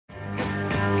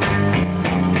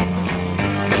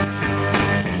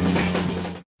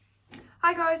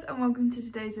guys and welcome to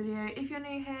today's video. If you're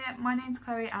new here, my name's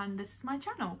Chloe and this is my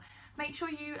channel. Make sure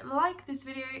you like this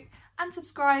video and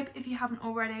subscribe if you haven't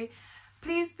already.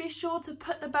 Please be sure to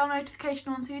put the bell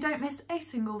notification on so you don't miss a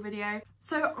single video.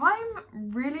 So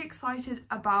I'm really excited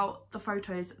about the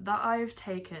photos that I've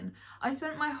taken. I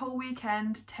spent my whole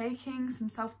weekend taking some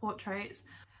self-portraits.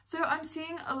 So I'm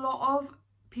seeing a lot of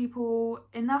people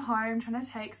in their home trying to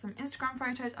take some Instagram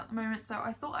photos at the moment, so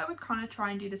I thought I would kind of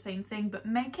try and do the same thing but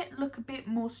make it look a bit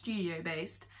more studio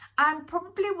based. And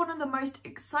probably one of the most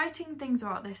exciting things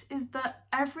about this is that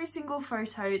every single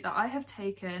photo that I have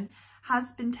taken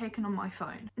has been taken on my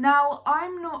phone. Now,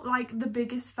 I'm not like the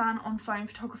biggest fan on phone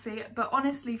photography, but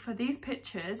honestly for these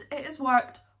pictures it has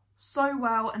worked so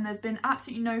well, and there's been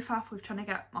absolutely no faff with trying to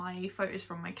get my photos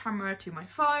from my camera to my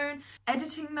phone,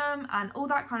 editing them and all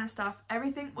that kind of stuff.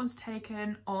 Everything was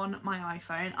taken on my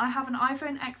iPhone. I have an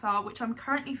iPhone XR which I'm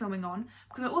currently filming on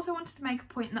because I also wanted to make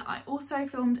a point that I also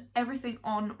filmed everything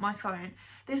on my phone.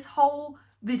 This whole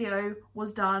video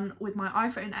was done with my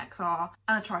iPhone XR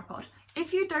and a tripod.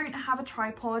 If you don't have a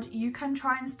tripod, you can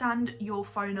try and stand your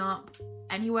phone up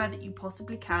anywhere that you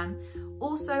possibly can.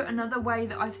 Also, another way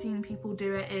that I've seen people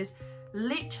do it is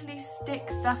literally stick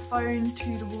their phone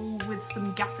to the wall with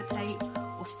some gaffer tape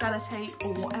or sellotape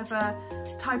or whatever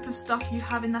type of stuff you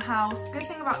have in the house. Good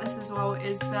thing about this as well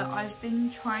is that I've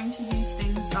been trying to use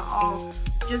things that are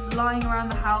just lying around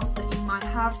the house that you might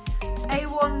have.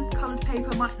 A1 coloured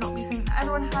paper might not be something that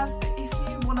everyone has, but if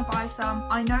you want to buy some,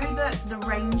 I know that the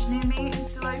range near me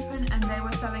is still open and they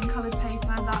were selling coloured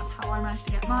paper. That's how I managed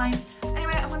to get mine.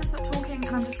 Anyway, I'm going to stop talking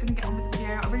and I'm just going to get on with the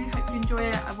video. I really hope you enjoy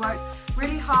it. I've worked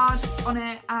really hard on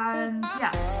it and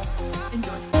yeah,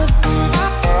 enjoy.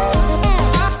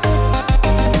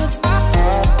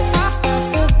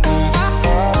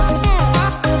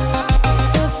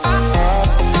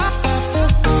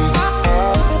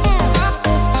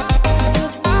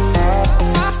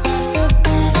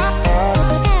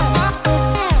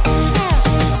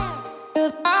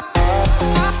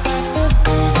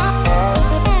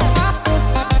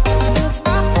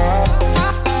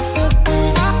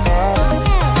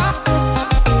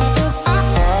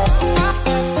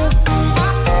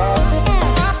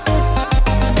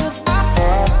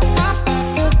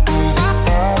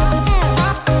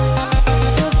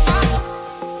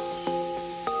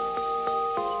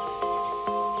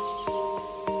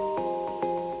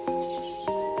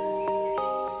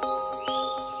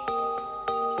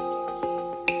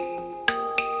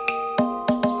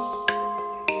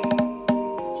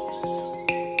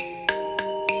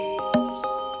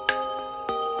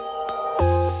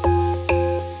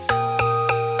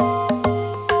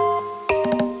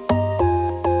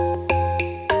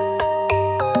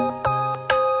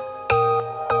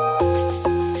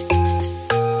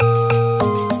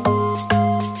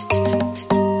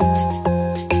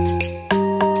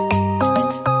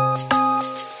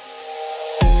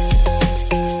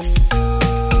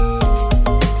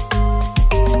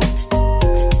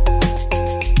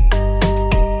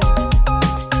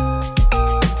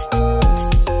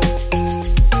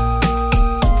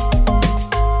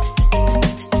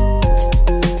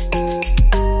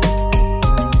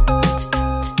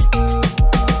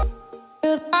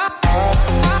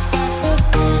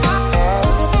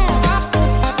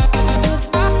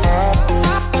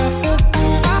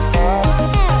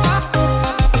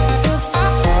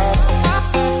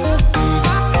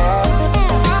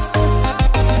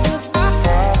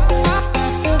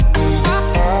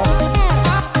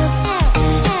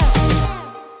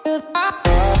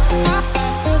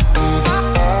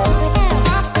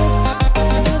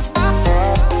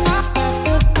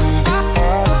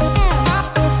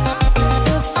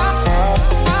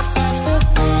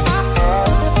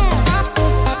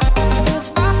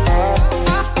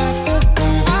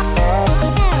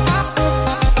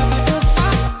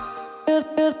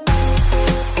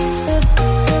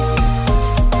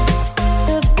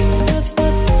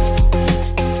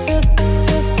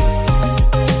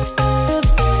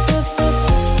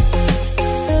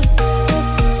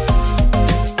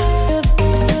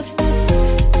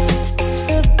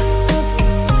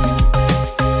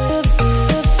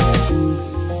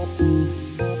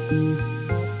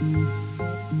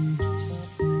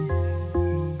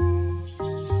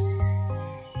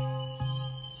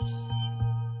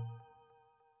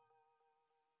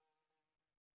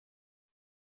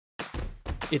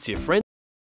 It's your friend.